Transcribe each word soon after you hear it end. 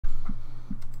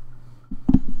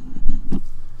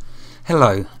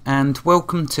Hello and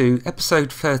welcome to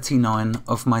episode 39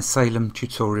 of my Salem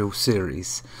tutorial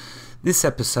series. This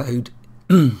episode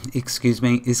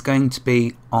is going to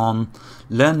be on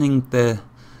learning the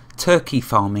turkey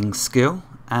farming skill,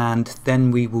 and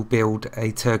then we will build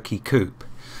a turkey coop.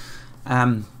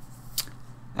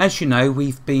 As you know,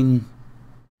 we've been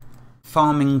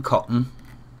farming cotton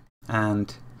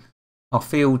and our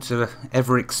fields are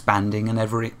ever expanding and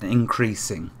ever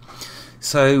increasing.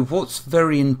 So what's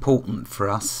very important for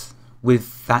us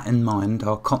with that in mind,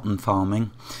 our cotton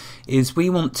farming, is we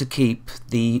want to keep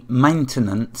the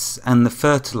maintenance and the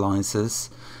fertilizers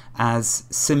as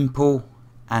simple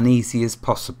and easy as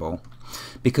possible,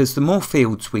 because the more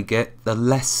fields we get, the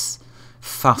less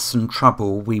fuss and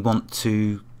trouble we want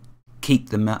to keep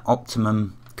them at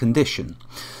optimum condition.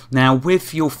 Now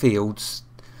with your fields,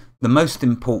 the most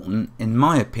important, in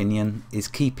my opinion, is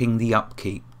keeping the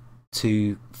upkeep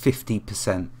to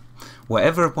 50%.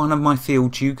 Whatever one of my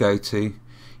fields you go to,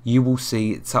 you will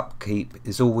see its upkeep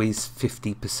is always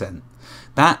 50%.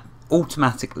 That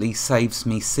automatically saves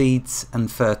me seeds and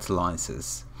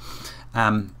fertilizers,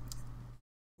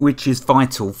 which is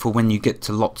vital for when you get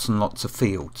to lots and lots of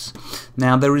fields.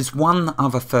 Now there is one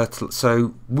other fertilizer,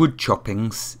 so wood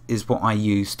choppings is what I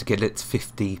use to get it to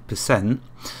 50%.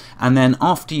 And then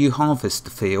after you harvest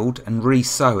the field and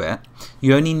re-sow it,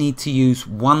 you only need to use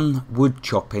one wood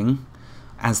chopping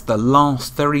as the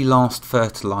very last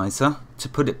fertilizer to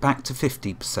put it back to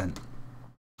 50%.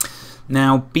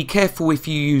 Now be careful if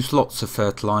you use lots of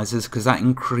fertilizers, because that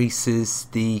increases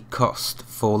the cost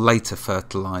for later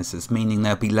fertilizers, meaning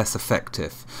they'll be less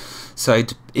effective. So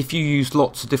if you use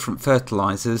lots of different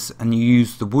fertilizers and you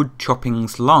use the wood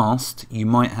choppings last, you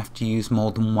might have to use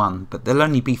more than one, but they'll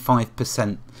only be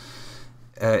 5%.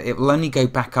 It will only go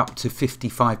back up to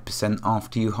 55%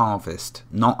 after you harvest,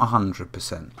 not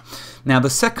 100%. Now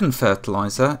the second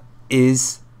fertilizer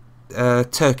is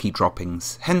turkey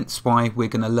droppings, hence why we're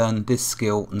going to learn this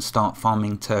skill and start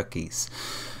farming turkeys.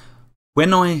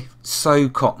 When I sow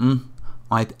cotton,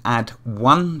 I'd add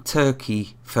one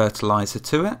turkey fertilizer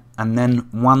to it and then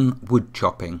one wood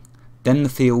chopping. Then the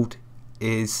field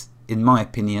is, in my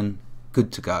opinion,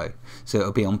 good to go. So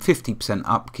it'll be on 50%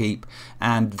 upkeep,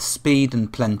 and the speed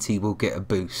and plenty will get a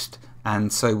boost,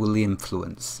 and so will the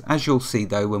influence, as you'll see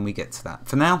though when we get to that.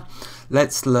 For now,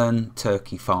 let's learn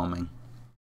turkey farming.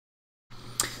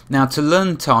 Now to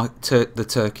learn the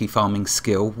turkey farming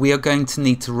skill, we are going to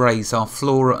need to raise our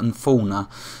flora and fauna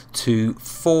to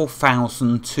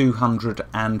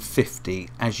 4,250,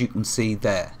 as you can see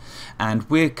there, and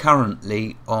we're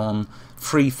currently on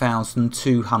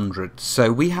 3,200,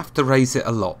 so we have to raise it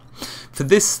a lot. For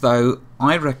this though,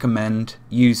 I recommend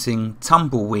using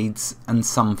tumbleweeds and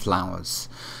sunflowers,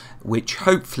 which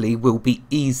hopefully will be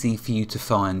easy for you to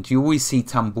find. You always see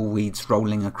tumbleweeds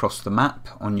rolling across the map,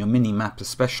 on your mini map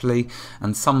especially,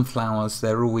 and sunflowers,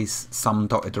 there are always some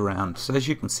dotted around. So as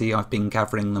you can see, I've been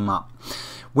gathering them up.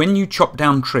 When you chop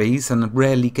down trees and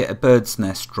rarely get a bird's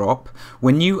nest drop,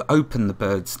 when you open the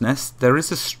bird's nest, there is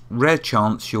a rare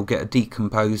chance you'll get a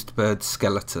decomposed bird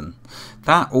skeleton.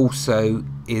 That also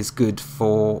is good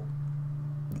for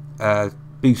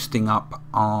boosting up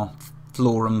our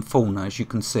flora and fauna, as you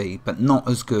can see, but not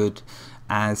as good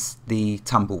as the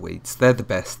tumbleweeds. They're the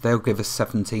best. They'll give us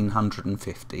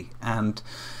 1,750, and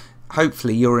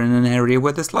hopefully you're in an area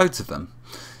where there's loads of them.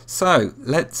 So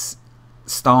let's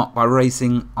start by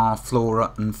raising our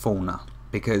flora and fauna,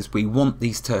 because we want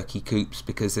these turkey coops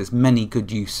because there's many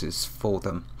good uses for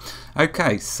them.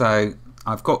 Okay, so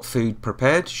I've got food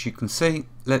prepared, as you can see.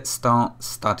 Let's start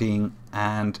studying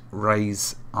and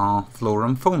raise our flora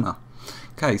and fauna.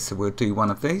 Okay, so we'll do one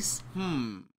of these,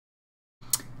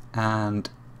 and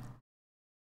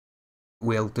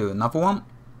we'll do another one.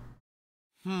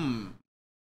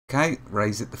 Okay,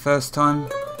 raise it the first time.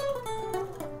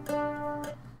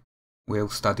 We'll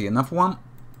study another one.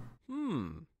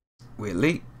 We'll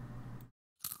eat.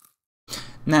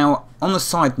 Now, on a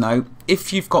side note,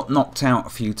 if you've got knocked out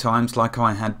a few times like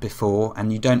I had before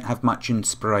and you don't have much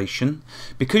inspiration,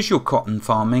 because you're cotton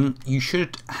farming, you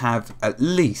should have at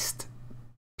least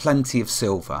plenty of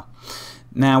silver.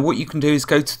 Now what you can do is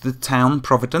go to the town,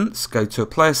 Providence, go to a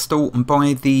player stall and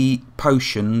buy the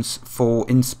potions for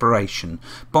inspiration.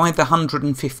 Buy the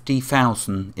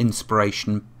 150,000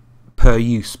 inspiration per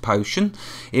use potion.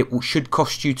 It should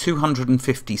cost you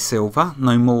 250 silver,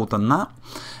 no more than that,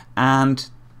 and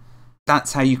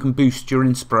that's how you can boost your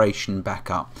inspiration back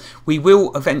up. We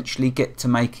will eventually get to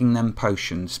making them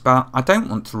potions, but I don't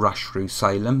want to rush through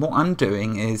Salem. What I'm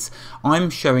doing is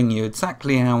I'm showing you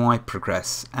exactly how I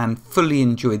progress and fully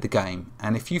enjoy the game,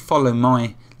 and if you follow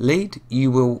my lead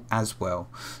you will as well.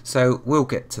 So we'll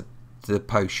get to the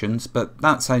potions, but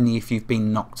that's only if you've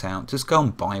been knocked out. Just go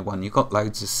and buy one. You've got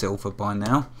loads of silver by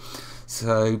now.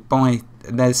 So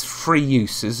there's free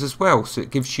uses as well, so it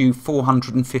gives you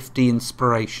 450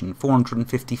 inspiration,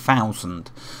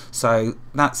 450,000. So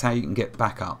that's how you can get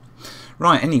back up.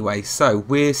 Right, anyway, so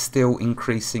we're still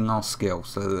increasing our skill.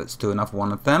 So let's do another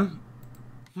one of them.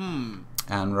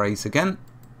 And raise again.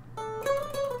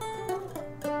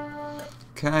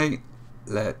 Okay,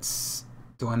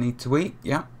 do I need to eat?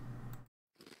 Yeah.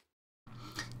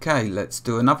 Okay, let's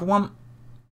do another one.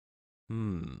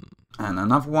 And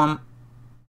another one.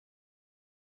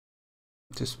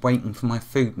 Just waiting for my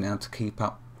food now to keep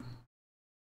up.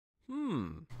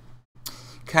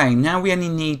 Okay, now we only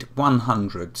need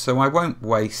 100, so I won't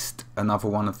waste another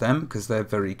one of them because they're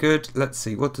very good. Let's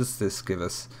see, what does this give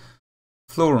us?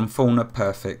 Flora and fauna,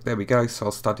 perfect. There we go, so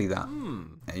I'll study that.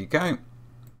 There you go.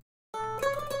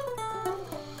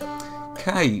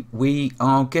 Okay, we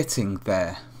are getting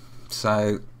there.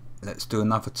 So let's do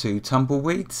another 2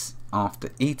 tumbleweeds after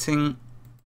eating.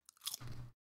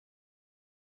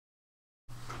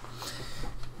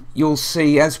 You'll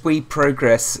see as we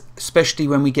progress, especially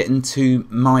when we get into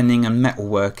mining and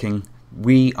metalworking,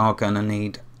 we are going to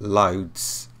need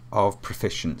loads of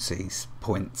proficiencies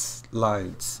points,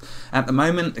 loads. At the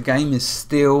moment the game is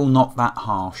still not that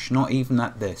harsh, not even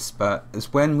at this, but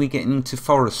as when we get into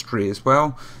forestry as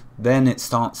well, then it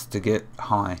starts to get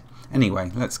high.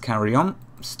 Anyway, let's carry on,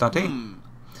 study. And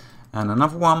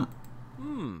another one.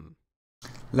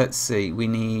 Let's see, we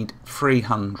need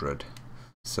 300.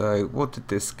 So what did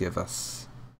this give us?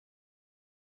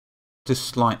 Just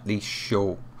slightly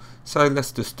short. So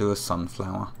let's just do a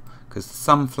sunflower, because the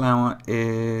sunflower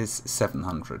is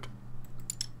 700.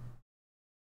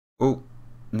 Oh,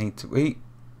 need to eat.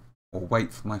 Or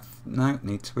wait for my... no,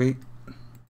 need to eat.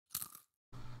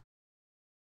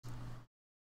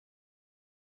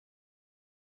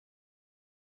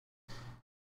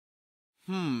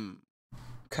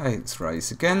 Okay, let's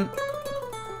raise again.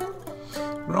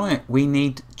 Right, we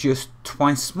need just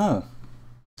twice more.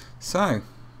 So,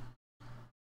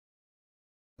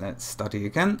 let's study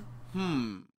again.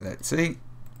 Let's see.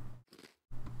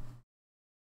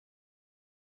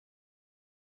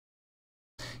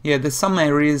 Yeah, there's some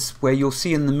areas where you'll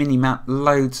see in the mini-map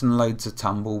loads and loads of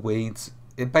tumbleweeds.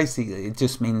 It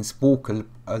just means walk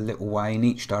a little way in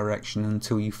each direction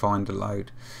until you find a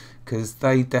load. Because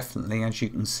they definitely, as you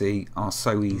can see, are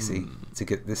so easy to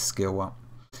get this skill up.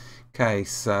 Okay,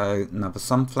 so another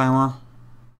sunflower.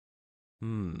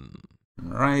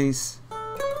 Raise.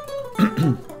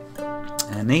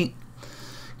 And eat.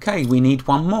 Okay, we need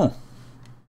one more.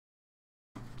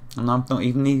 And I've not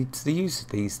even needed to use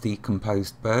these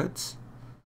decomposed birds.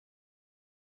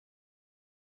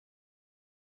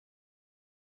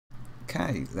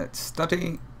 Okay, let's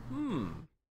study.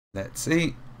 Let's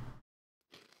eat.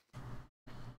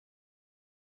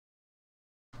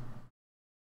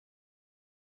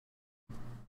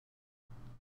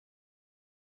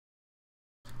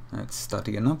 Let's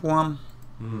study another one.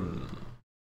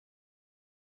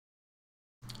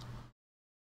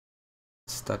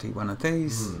 Study one of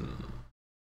these.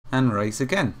 And raise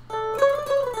again.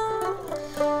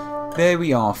 There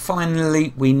we are.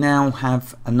 Finally, we now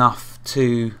have enough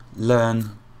to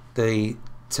learn the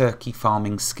turkey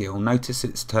farming skill. Notice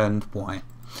it's turned white.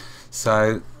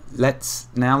 So let's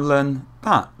now learn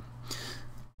that.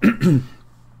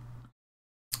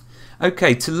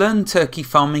 Okay, to learn turkey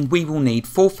farming we will need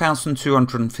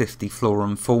 4,250 flora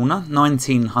and fauna,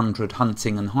 1,900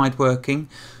 hunting and hideworking,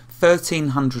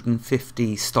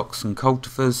 1,350 stocks and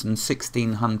cultivars, and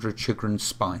 1,600 sugar and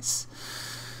spice.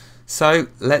 So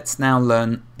let's now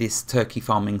learn this turkey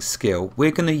farming skill. We're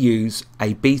going to use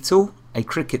a beetle, a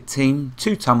cricket team,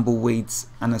 2 tumbleweeds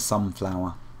and a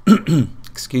sunflower.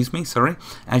 Excuse me, sorry.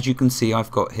 As you can see I've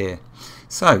got here.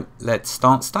 So let's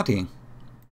start studying.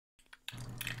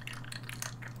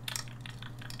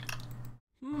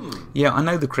 Yeah, I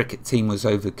know the cricket team was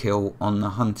overkill on the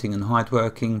hunting and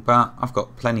hideworking, but I've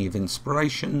got plenty of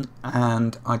inspiration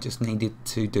and I just needed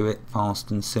to do it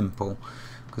fast and simple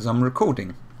because I'm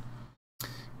recording.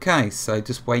 Okay, so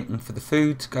just waiting for the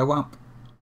food to go up.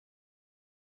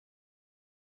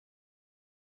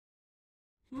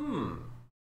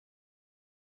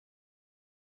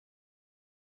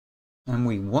 And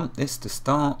we want this to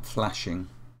start flashing.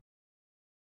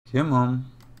 Come on.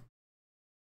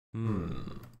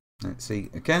 Let's eat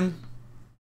again.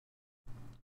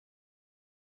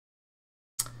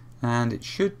 And it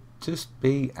should just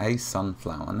be a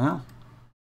sunflower now.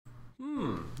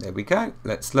 There we go.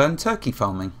 Let's learn turkey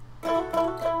farming.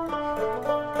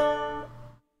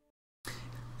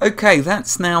 Okay,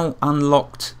 that's now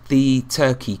unlocked the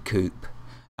turkey coop,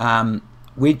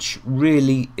 which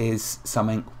really is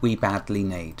something we badly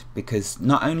need, because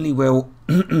not only will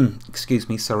excuse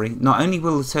me, sorry, not only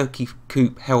will the turkey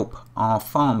coop help our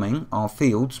farming, our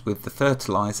fields with the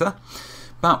fertilizer,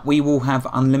 but we will have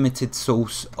unlimited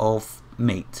source of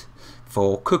meat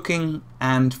for cooking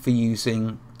and for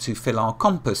using to fill our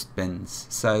compost bins.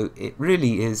 So it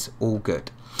really is all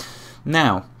good.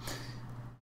 Now,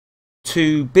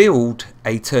 to build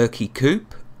a turkey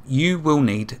coop, you will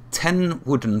need 10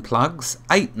 wooden plugs,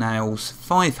 8 nails,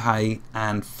 5 hay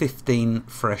and 15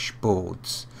 fresh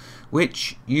boards,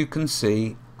 which you can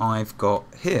see I've got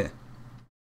here.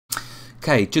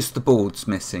 Okay, just the boards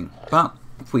missing, but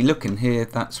if we look in here,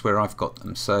 that's where I've got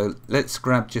them. So let's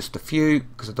grab just a few,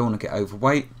 because I don't want to get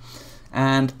overweight,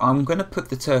 and I'm going to put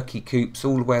the turkey coops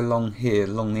all the way along here,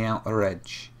 along the outer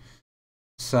edge.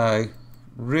 So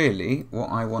really what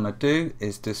I want to do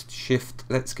is just shift,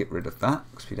 let's get rid of that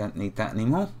because we don't need that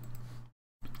anymore.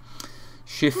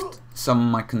 Shift some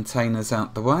of my containers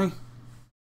out the way,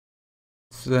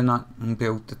 so then I can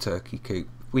build the turkey coop.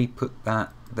 We put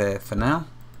that there for now.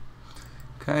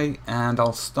 Okay, and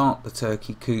I'll start the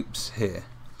turkey coops here.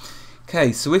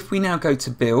 Okay, so if we now go to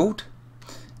build,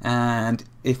 and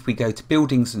if we go to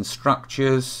buildings and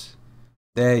structures,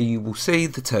 there you will see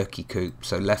the turkey coop.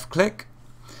 So left click,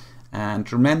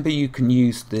 and remember you can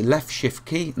use the left shift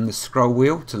key and the scroll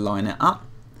wheel to line it up,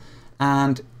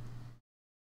 and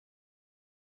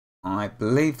I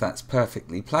believe that's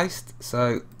perfectly placed.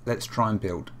 So let's try and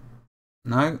build.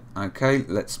 No? Okay,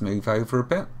 let's move over a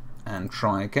bit and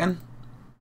try again.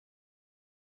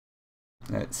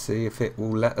 Let's see if it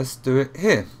will let us do it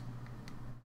here.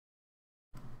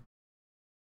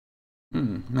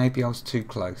 Maybe I was too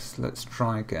close. Let's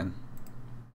try again.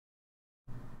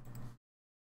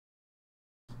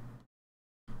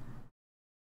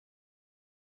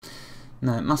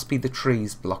 No, it must be the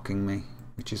trees blocking me,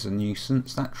 which is a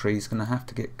nuisance. That tree's going to have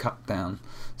to get cut down.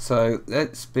 So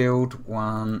let's build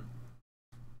one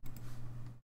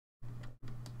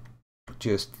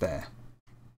just there.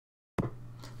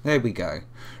 There we go.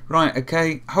 Right,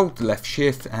 okay, hold the left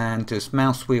shift and just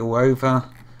mouse wheel over,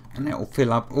 and it will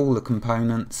fill up all the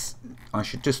components. I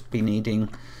should just be needing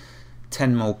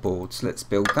 10 more boards. Let's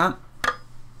build that.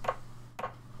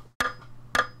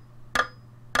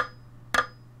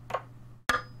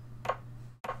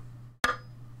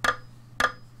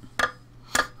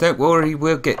 Don't worry,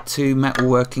 we'll get to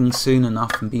metalworking soon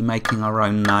enough and be making our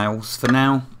own nails. For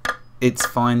now, it's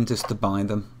fine just to buy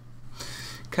them.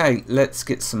 Okay, let's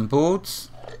get some boards.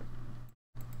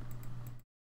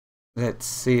 Let's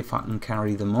see if I can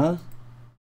carry them all.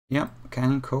 Yep,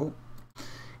 can, cool.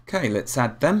 Okay, let's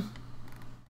add them.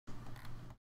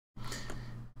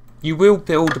 You will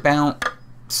build about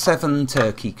 7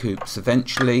 turkey coops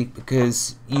eventually,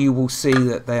 because you will see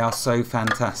that they are so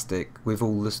fantastic with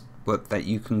all the work that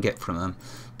you can get from them.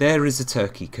 There is a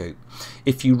turkey coop.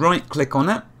 If you right click on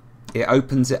it, it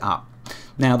opens it up.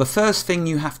 Now the first thing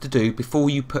you have to do before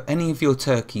you put any of your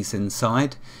turkeys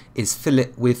inside is fill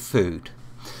it with food.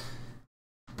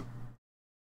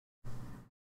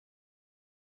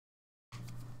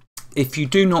 If you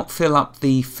do not fill up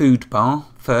the food bar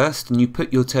first and you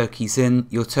put your turkeys in,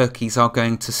 your turkeys are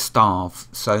going to starve.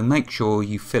 So make sure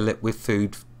you fill it with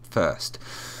food first.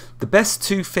 The best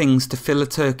 2 things to fill a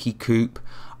turkey coop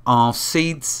are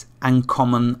seeds and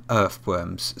common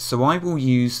earthworms. So I will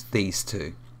use these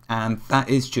 2. And that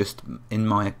is just in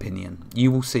my opinion. You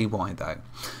will see why though.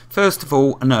 First of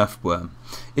all, an earthworm.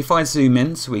 If I zoom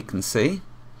in so we can see.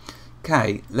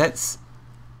 Okay, let's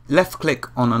left click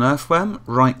on an earthworm,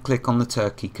 right click on the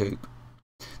turkey coop.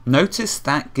 Notice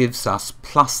that gives us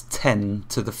 +10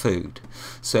 to the food.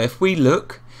 So if we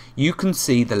look, you can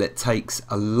see that it takes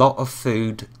a lot of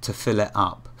food to fill it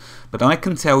up. But I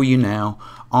can tell you now,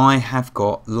 I have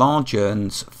got large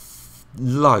urns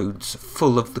loads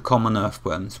full of the common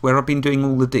earthworms where I've been doing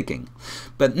all the digging.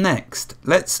 But next,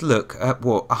 let's look at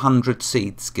what 100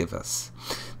 seeds give us.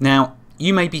 Now,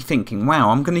 you may be thinking,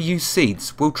 wow, I'm going to use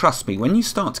seeds. Well, trust me, when you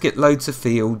start to get loads of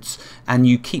fields and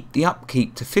you keep the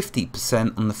upkeep to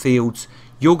 50% on the fields,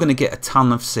 you're going to get a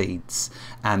ton of seeds.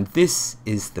 And this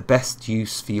is the best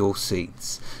use for your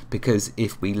seeds, because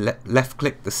if we left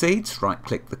click the seeds, right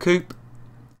click the coop,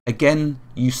 again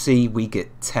you see we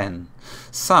get 10.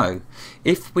 So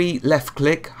if we left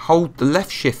click, hold the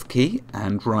left shift key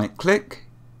and right click,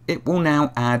 it will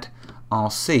now add our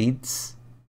seeds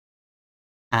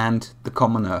and the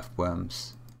common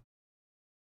earthworms.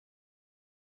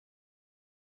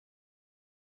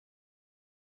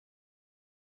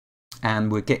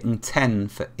 And we're getting 10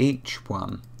 for each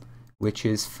one, which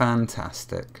is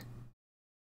fantastic.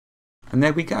 And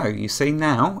there we go. You see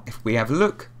now, if we have a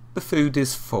look, the food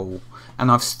is full,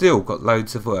 and I've still got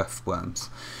loads of earthworms.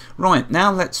 Right,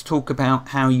 now let's talk about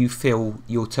how you fill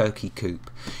your turkey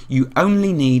coop. You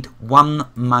only need one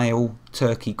male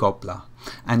turkey gobbler,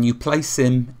 and you place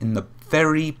him in the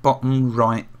very bottom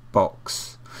right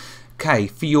box. Okay,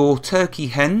 for your turkey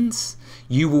hens,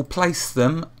 you will place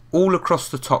them all across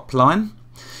the top line.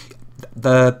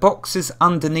 The boxes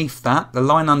underneath that, the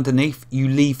line underneath, you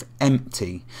leave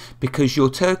empty, because your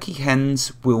turkey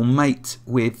hens will mate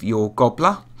with your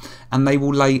gobbler and they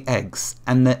will lay eggs,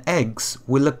 and the eggs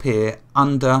will appear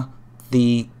under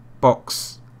the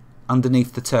box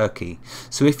underneath the turkey.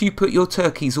 So if you put your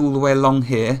turkeys all the way along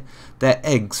here, their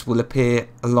eggs will appear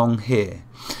along here.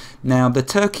 Now the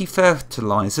turkey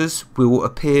fertilizers will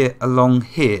appear along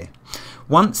here.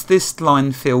 Once this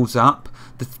line fills up,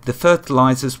 the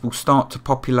fertilizers will start to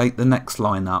populate the next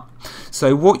line up.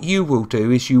 So what you will do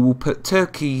is you will put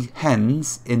turkey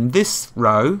hens in this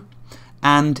row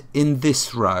and in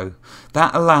this row.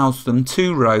 That allows them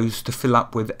 2 rows to fill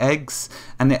up with eggs,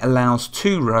 and it allows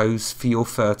 2 rows for your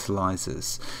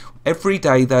fertilizers. Every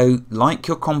day though, like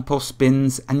your compost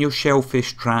bins and your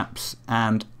shellfish traps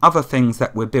and other things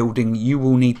that we're building, you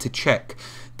will need to check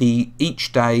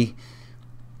each day.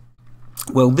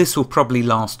 Well, this will probably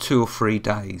last 2 or 3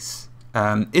 days.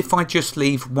 If I just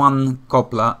leave one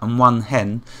gobbler and one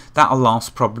hen, that'll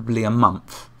last probably a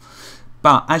month.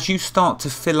 But as you start to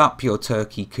fill up your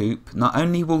turkey coop, not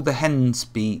only will the hens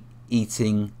be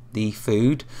eating the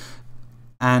food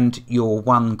and your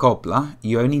one gobbler,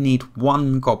 you only need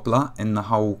one gobbler in the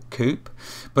whole coop,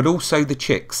 but also the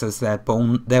chicks, as they're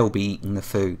born, they'll be eating the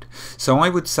food. So I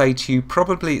would say to you,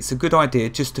 probably it's a good idea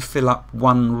just to fill up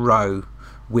one row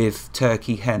with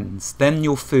turkey hens. Then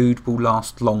your food will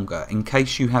last longer in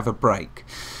case you have a break.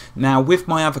 Now with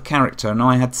my other character, and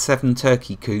I had 7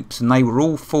 turkey coops and they were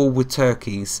all full with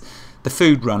turkeys, the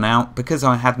food ran out. Because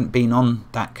I hadn't been on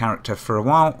that character for a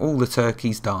while, all the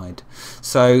turkeys died.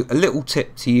 So a little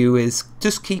tip to you is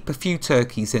just keep a few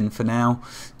turkeys in for now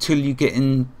till you get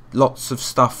in lots of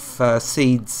stuff,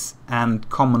 seeds and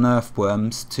common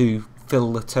earthworms to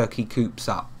fill the turkey coops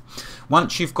up.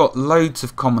 Once you've got loads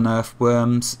of common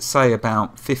earthworms, say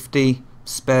about 50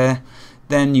 spare,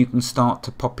 then you can start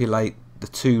to populate the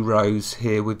 2 rows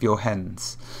here with your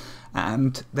hens,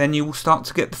 and then you will start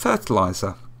to get the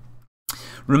fertilizer.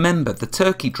 Remember, the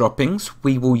turkey droppings,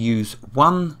 we will use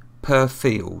 1 per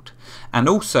field, and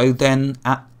also then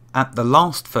at the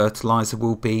last fertilizer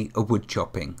will be a wood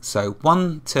chopping. So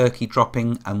 1 turkey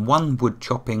dropping and 1 wood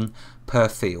chopping per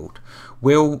field.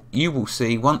 You will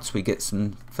see once we get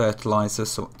some fertilizer,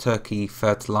 turkey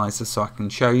fertilizer, so I can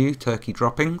show you turkey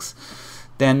droppings,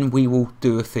 then we will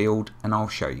do a field and I'll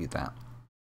show you that.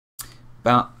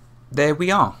 But there we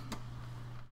are.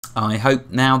 I hope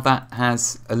now that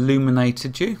has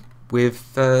illuminated you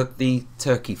with the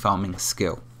turkey farming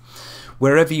skill.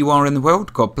 Wherever you are in the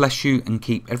world, God bless you and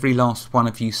keep every last one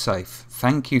of you safe.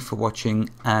 Thank you for watching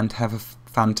and have a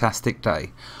fantastic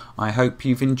day. I hope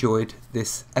you've enjoyed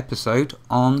this episode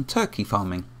on turkey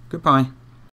farming. Goodbye.